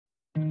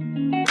Hey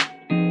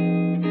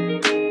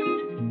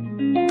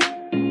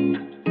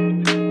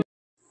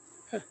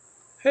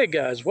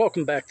guys,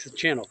 welcome back to the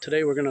channel.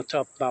 Today we're going to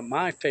talk about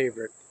my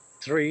favorite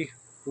 3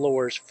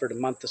 lures for the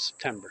month of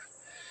September.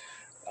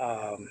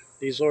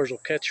 These lures will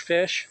catch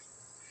fish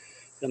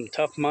in the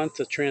tough month,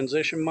 the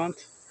transition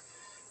month,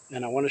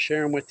 and I want to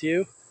share them with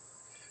you.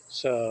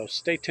 So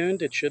stay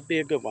tuned, it should be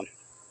a good one.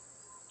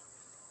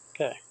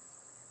 Okay.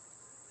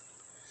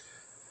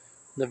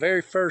 The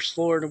very first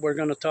lure that we're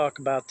going to talk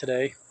about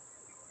today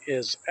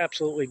is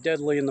absolutely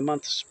deadly in the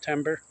month of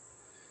September,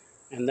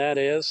 and that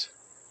is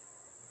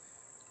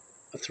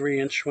a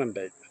 3-inch swim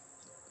bait.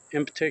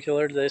 In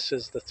particular, this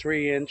is the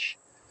 3-inch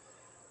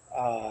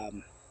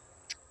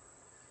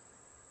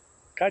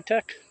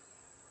Kitech.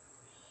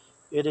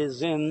 It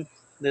is in,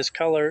 this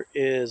color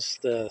is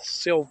the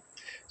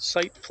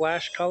Sight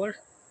Flash color.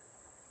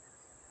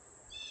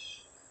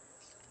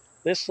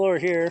 This lure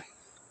here,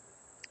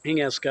 and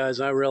yes guys,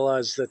 I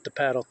realize that the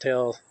paddle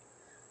tail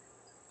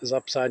is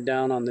upside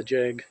down on the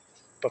jig,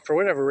 but for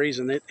whatever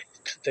reason,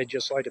 they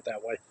just like it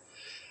that way.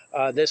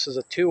 This is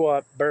a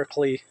 2-aught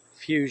Berkeley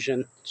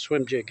Fusion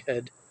swim jig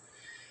head.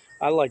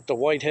 I like the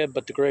white head,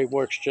 but the gray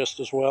works just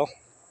as well.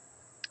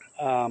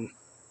 The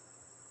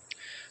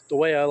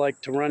way I like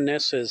to run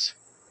this is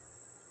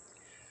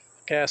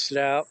cast it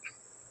out,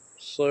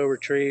 slow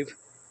retrieve.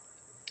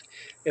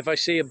 If I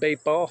see a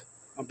bait ball,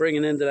 I'll bring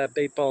it into that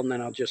bait ball, and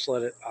then I'll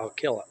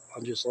kill it.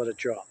 I'll just let it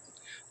drop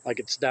like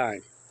it's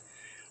dying.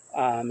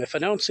 If I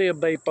don't see a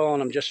bait ball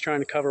and I'm just trying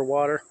to cover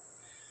water,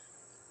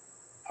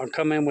 I'll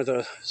come in with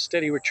a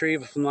steady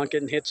retrieve. If I'm not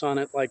getting hits on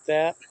it like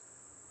that,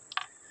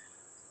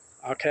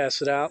 I'll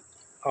cast it out,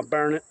 I'll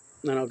burn it,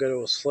 then I'll go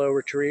to a slow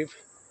retrieve,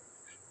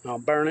 and I'll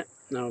burn it,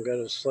 then I'll go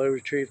to a slow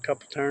retrieve,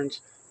 couple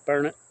turns,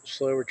 burn it,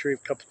 slow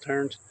retrieve, couple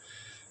turns.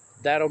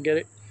 That'll get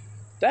it.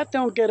 That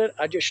don't get it,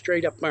 I just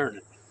straight up burn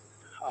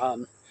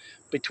it.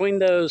 Between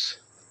those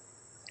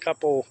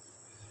couple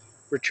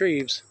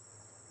retrieves,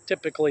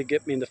 typically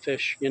get me the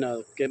fish,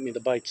 get me the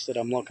bites that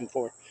I'm looking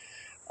for.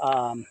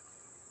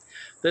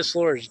 This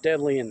lure is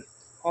deadly in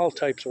all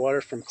types of water,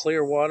 from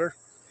clear water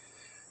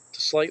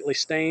to slightly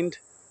stained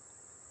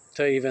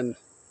to even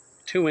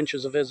 2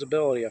 inches of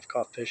visibility. I've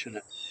caught fish in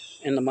it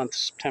in the month of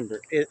September.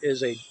 It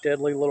is a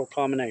deadly little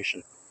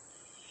combination.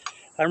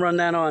 I run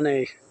that on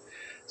a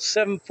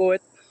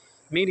 7-foot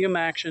medium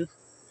action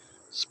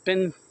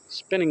spinning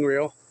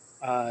reel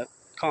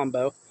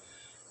combo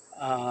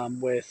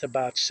with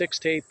about 6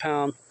 to 8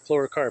 pound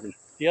fluorocarbon.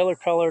 The other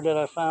color that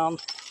I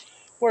found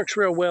works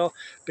real well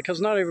because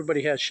not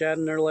everybody has shad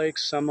in their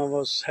lakes. Some of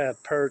us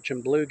have perch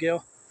and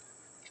bluegill.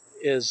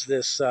 Is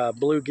this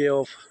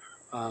bluegill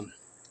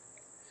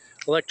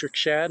electric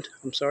shad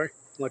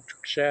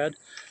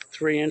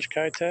 3-inch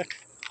Kitech.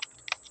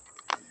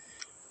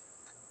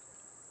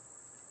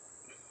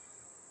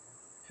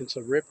 It's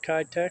a rip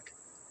Kitech.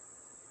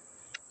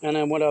 And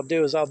then what I'll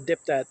do is I'll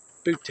dip that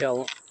boot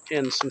tail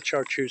in some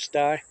chartreuse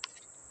dye.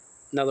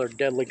 Another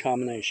deadly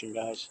combination,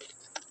 guys.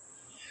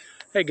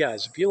 Hey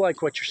guys, if you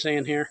like what you're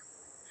seeing here,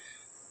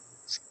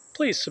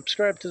 please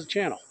subscribe to the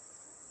channel.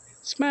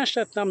 Smash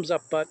that thumbs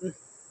up button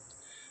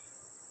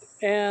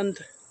and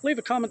leave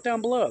a comment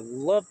down below. I'd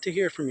love to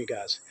hear from you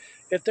guys.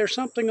 If there's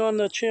something on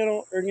the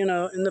channel or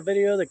in the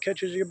video that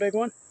catches your big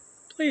one,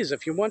 please,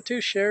 if you want to,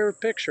 share a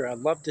picture. I'd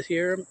love to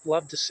hear,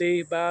 love to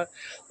see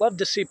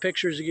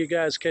pictures of you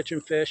guys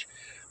catching fish.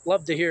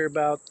 Love to hear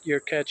about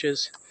your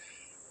catches.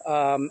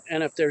 And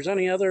if there's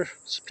any other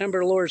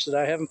September lures that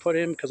I haven't put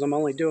in, because I'm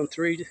only doing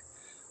 3,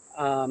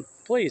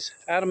 please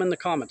add them in the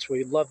comments.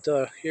 We'd love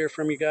to hear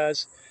from you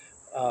guys.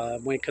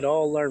 We could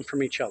all learn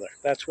from each other.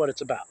 That's what it's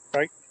about,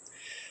 right?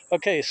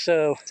 Okay,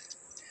 so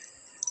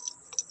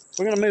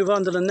we're going to move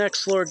on to the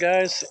next lure,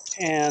 guys.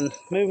 And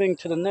moving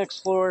to the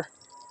next lure,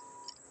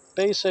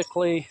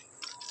 basically,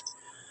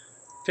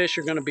 fish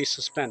are going to be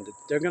suspended.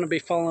 They're going to be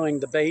following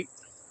the bait.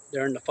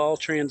 They're in the fall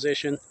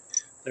transition.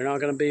 They're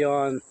not going to be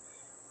on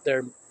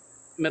their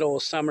middle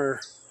of summer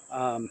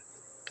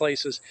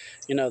places.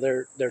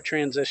 They're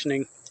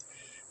transitioning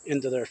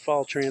into their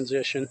fall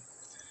transition,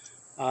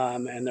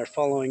 and they're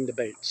following the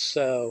bait.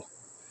 So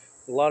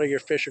a lot of your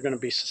fish are going to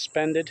be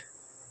suspended.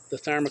 The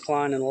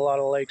thermocline in a lot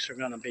of lakes are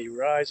going to be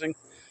rising,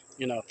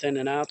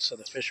 thinning out, so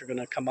the fish are going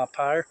to come up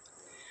higher.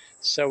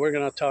 So we're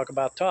going to talk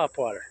about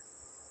topwater.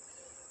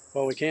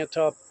 Well, we can't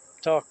talk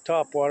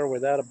topwater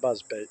without a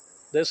buzzbait.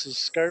 This is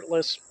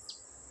skirtless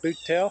boot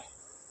tail.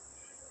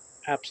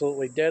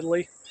 Absolutely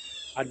deadly.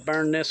 I'd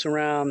burn this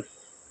around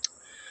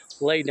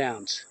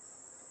laydowns,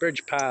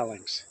 bridge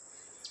pilings,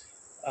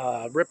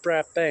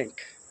 riprap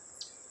bank,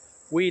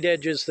 weed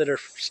edges that are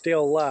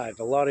still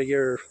alive. A lot of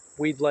your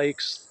weed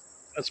lakes,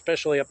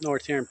 especially up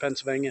north here in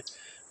Pennsylvania,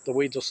 the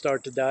weeds will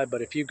start to die,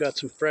 but if you've got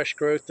some fresh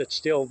growth that's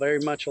still very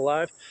much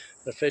alive,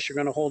 the fish are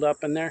going to hold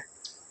up in there.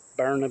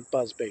 Burn a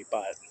buzzbait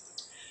by it.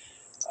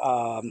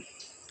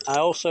 I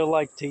also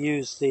like to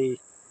use the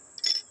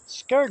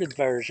skirted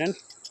version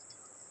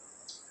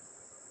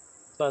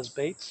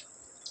buzzbaits.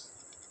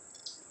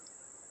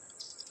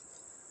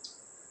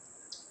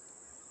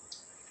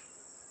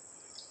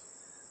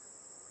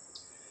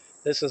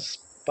 This is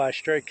by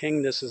Strike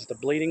King. This is the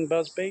bleeding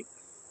buzzbait.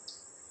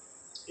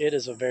 It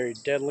is a very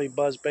deadly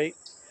buzzbait.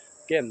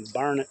 Again,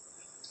 burn it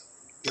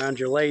around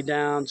your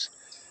laydowns,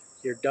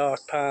 your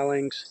dock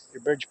pilings,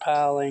 your bridge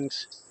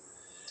pilings,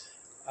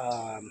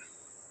 um,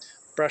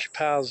 brush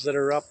piles that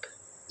are up,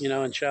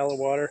 in shallow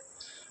water.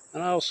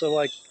 And I also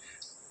like,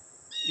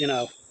 you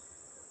know,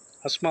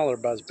 a smaller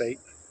buzzbait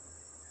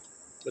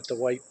with the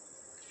white.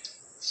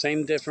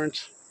 Same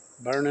difference,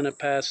 burning it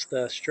past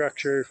the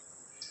structure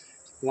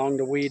along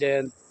the weed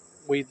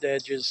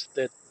edges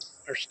that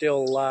are still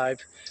alive,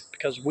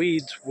 because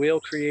weeds will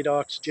create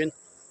oxygen.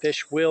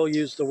 Fish will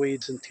use the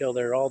weeds until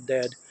they're all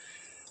dead.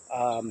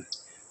 Um,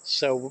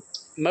 so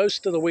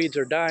most of the weeds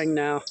are dying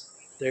now.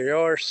 There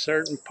are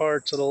certain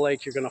parts of the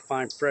lake you're going to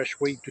find fresh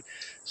weed,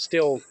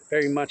 still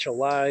very much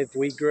alive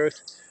weed growth.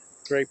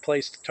 Great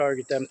place to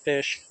target them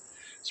fish,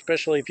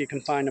 especially if you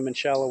can find them in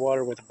shallow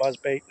water with a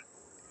buzzbait.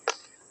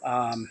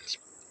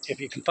 If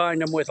you can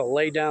find them with a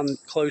lay down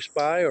close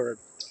by or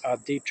a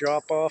deep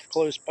drop off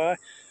close by,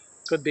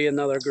 could be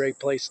another great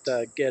place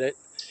to get it.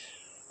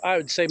 I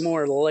would say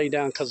more of the lay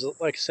down because,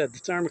 like I said, the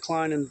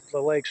thermocline in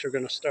the lakes are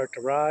going to start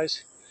to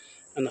rise,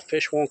 and the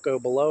fish won't go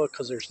below it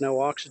because there's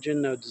no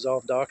oxygen, no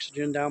dissolved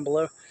oxygen down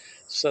below.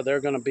 So they're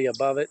going to be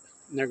above it,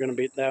 and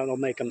that'll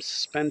make them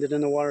suspended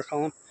in the water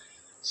column.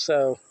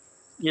 So,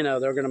 they're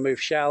going to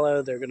move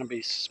shallow. They're going to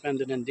be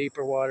suspended in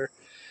deeper water.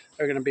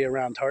 They're going to be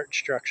around heart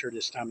structure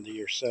this time of the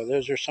year. So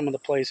those are some of the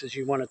places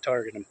you want to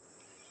target them.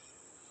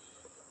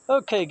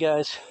 Okay,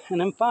 guys,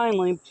 and then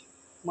finally,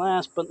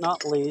 last but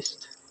not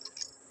least,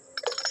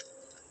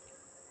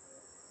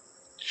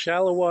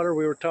 shallow water.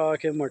 We were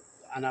talking,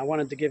 and I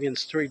wanted to give you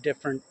 3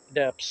 different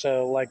depths.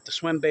 So, like the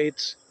swim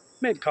baits,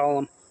 mid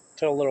column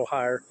to a little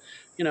higher,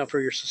 for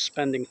your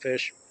suspending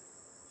fish.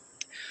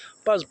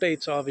 Buzz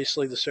baits,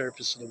 obviously, the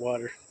surface of the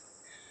water.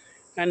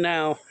 And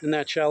now, in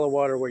that shallow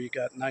water where you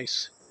got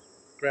nice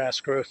grass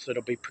growth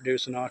that'll be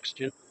producing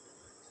oxygen,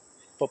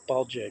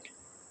 football jig.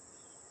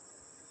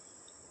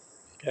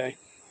 Okay.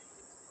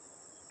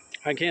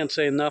 I can't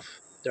say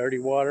enough. Dirty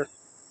water,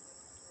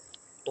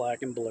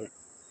 black and blue.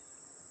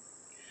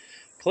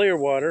 Clear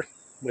water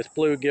with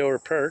bluegill or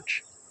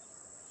perch,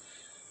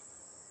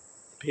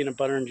 peanut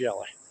butter and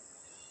jelly.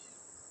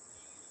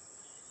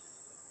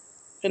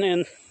 And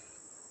then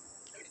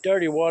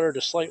dirty water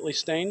to slightly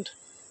stained,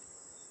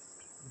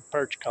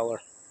 perch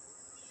color.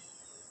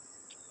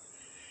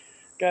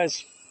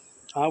 Guys,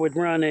 I would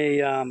run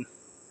a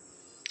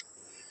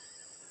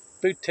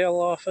boot tail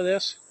off of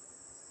this,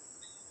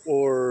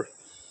 or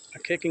a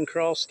kick and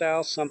crawl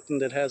style, something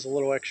that has a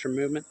little extra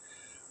movement.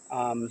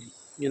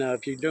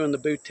 If you're doing the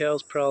boot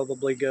tails,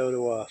 probably go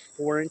to a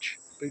 4-inch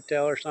boot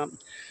tail or something.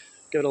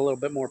 Give it a little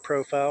bit more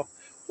profile.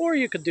 Or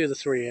you could do the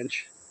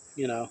 3-inch,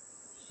 and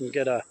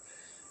get a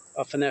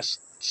finesse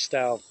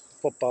style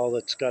football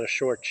that's got a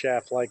short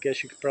shaft like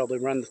this. You could probably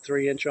run the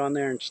 3-inch on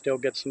there and still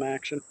get some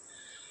action.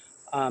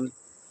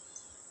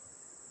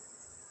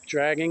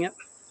 Dragging it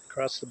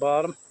across the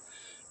bottom,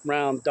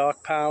 around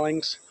dock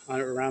pilings,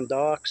 around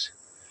docks,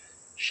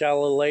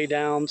 shallow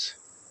laydowns.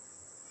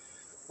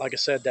 Like I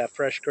said, that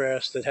fresh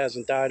grass that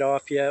hasn't died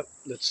off yet,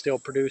 that's still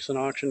producing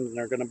oxygen, and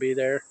they're going to be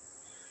there.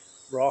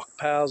 Rock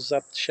piles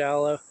up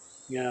shallow,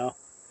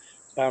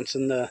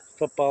 bouncing the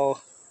football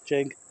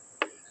jig.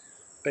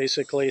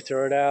 Basically,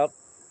 throw it out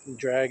and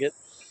drag it.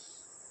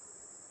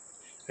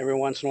 Every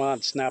once in a while,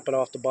 I'd snap it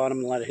off the bottom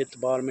and let it hit the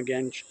bottom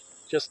again,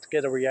 just to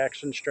get a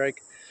reaction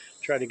strike.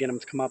 Try to get them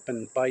to come up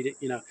and bite it,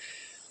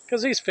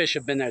 because these fish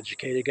have been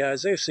educated,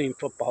 guys. They've seen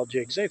football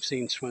jigs. They've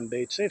seen swim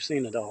baits. They've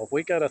seen it all.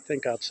 We got to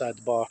think outside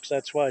the box.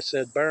 That's why I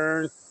said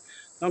burn.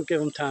 Don't give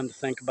them time to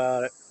think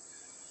about it.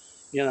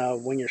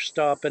 When you're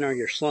stopping or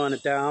you're slowing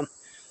it down,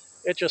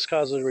 it just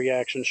causes a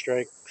reaction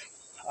strike.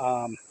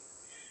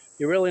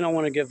 You really don't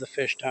want to give the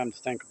fish time to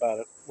think about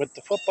it. With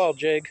the football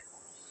jig,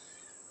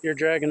 you're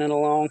dragging it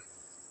along,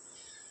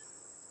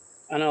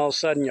 and all of a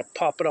sudden you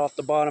pop it off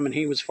the bottom, and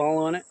he was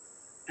following it,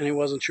 and he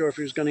wasn't sure if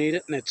he was going to eat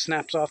it, and it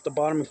snaps off the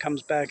bottom and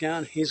comes back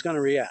on. He's going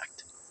to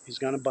react. He's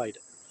going to bite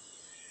it.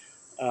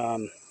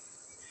 I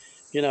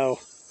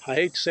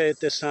hate to say it,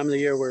 this time of the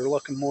year we're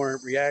looking more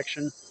at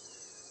reaction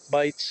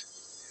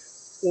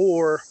bites,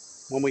 or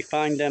when we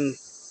find them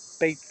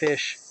bait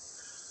fish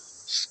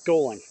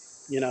schooling,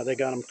 they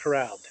got them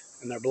corralled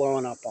and they're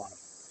blowing up on them.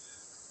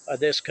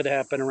 This could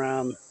happen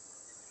around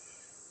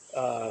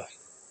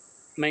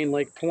main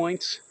lake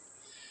points,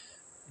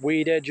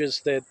 weed edges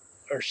that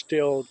are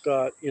still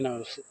got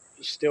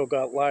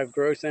live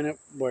growth in it,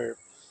 where it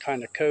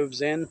kind of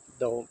coves in.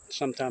 They'll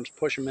sometimes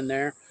push them in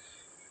there.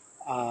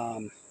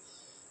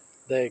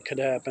 They could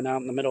happen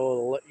out in the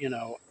middle of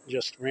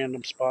just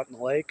random spot in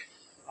the lake.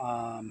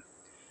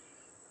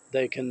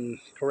 They can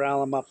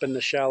corral them up in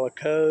the shallow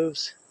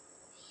coves.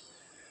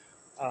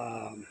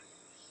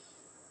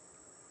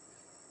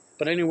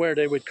 But anywhere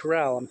they would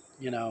corral them,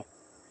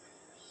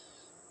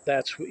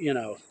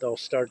 they'll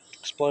start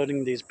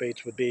exploding. These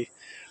baits would be,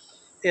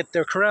 if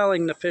they're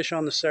corralling the fish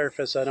on the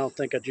surface, I don't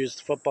think I'd use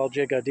the football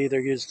jig. I'd either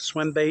use the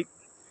swim bait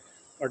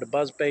or the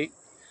buzz bait.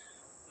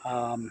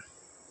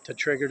 to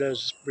trigger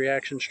those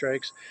reaction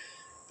strikes.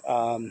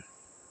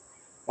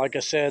 Like I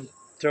said,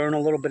 throwing a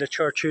little bit of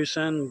chartreuse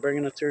in,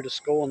 bringing it through the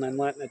skull, and then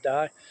letting it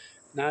die.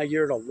 Now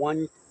you're the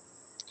one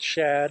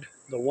shad,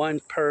 the one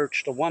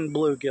perch, the one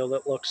bluegill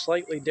that looks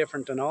slightly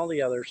different than all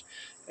the others,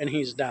 and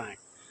he's dying.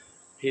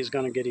 He's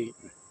going to get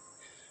eaten.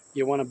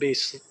 You want to be,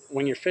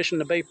 when you're fishing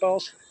the bait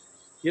balls,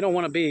 you don't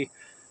want to be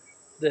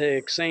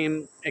the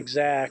same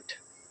exact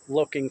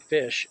looking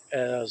fish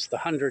as the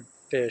 100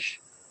 fish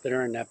that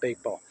are in that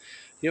bait ball.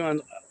 You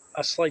want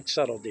a slight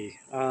subtlety.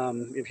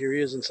 If you're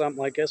using something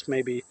like this,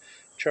 maybe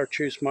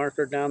chartreuse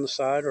marker down the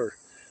side or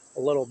a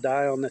little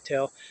dye on the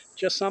tail,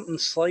 just something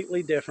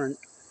slightly different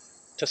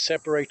to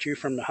separate you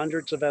from the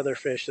hundreds of other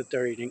fish that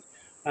they're eating.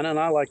 And then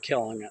I like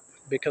killing it,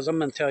 because I'm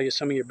going to tell you,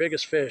 some of your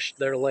biggest fish,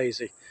 they're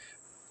lazy.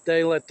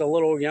 They let the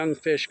little young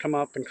fish come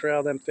up and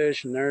crowd them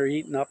fish, and they're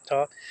eating up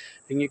top,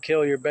 and you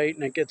kill your bait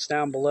and it gets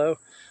down below.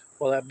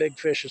 Well, that big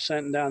fish is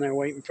sitting down there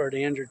waiting for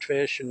the injured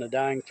fish and the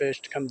dying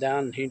fish to come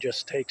down, and he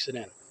just takes it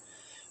in.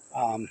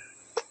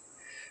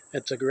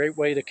 It's a great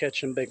way to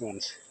catch some big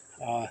ones.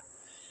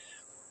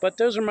 But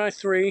those are my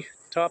 3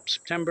 top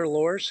September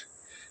lures.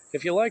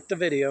 If you liked the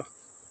video,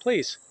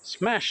 please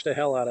smash the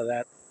hell out of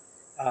that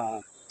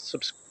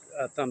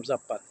thumbs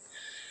up button.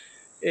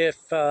 If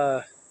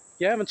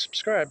you haven't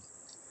subscribed,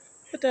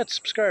 hit that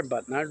subscribe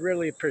button. I'd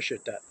really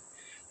appreciate that.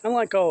 And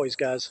like always,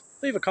 guys,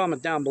 leave a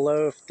comment down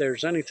below if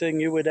there's anything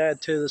you would add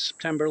to the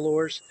September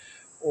lures,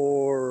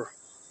 or,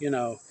 you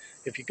know,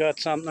 if you got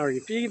something, or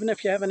even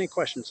if you have any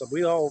questions.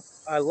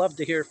 I love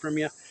to hear from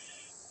you.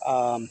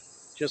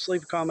 Just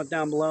leave a comment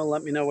down below and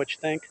let me know what you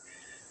think.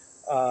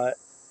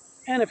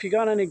 And if you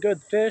got any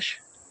good fish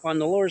on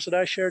the lures that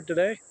I shared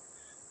today,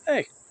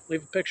 hey,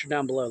 leave a picture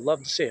down below.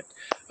 Love to see it.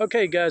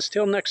 Okay, guys,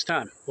 till next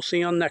time. We'll see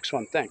you on the next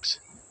one. Thanks.